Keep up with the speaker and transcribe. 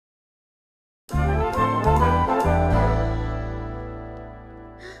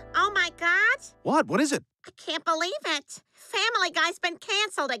what? What? What is it? I can't believe it. Family Guy's been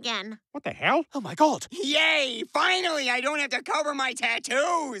canceled again. What the hell? Oh my God. Yay! Finally, I don't have to cover my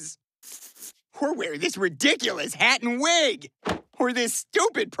tattoos! Or wear this ridiculous hat and wig! Or this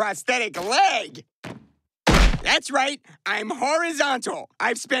stupid prosthetic leg! That's right, I'm horizontal.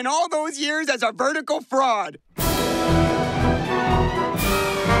 I've spent all those years as a vertical fraud.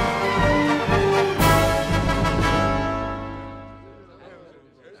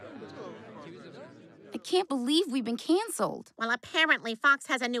 I can't believe we've been canceled. Well, apparently Fox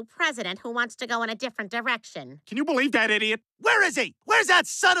has a new president who wants to go in a different direction. Can you believe that idiot? Where is he? Where's that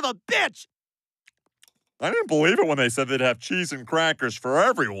son of a bitch? I didn't believe it when they said they'd have cheese and crackers for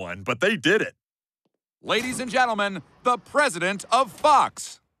everyone, but they did it. Ladies and gentlemen, the president of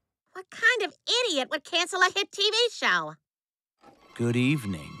Fox. What kind of idiot would cancel a hit TV show? Good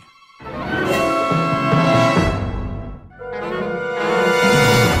evening.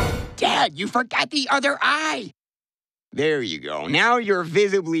 Dad, you forgot the other eye. There you go. Now you're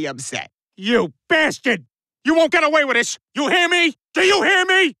visibly upset. You bastard! You won't get away with this! You hear me? Do you hear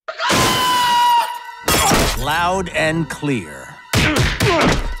me? Loud and clear.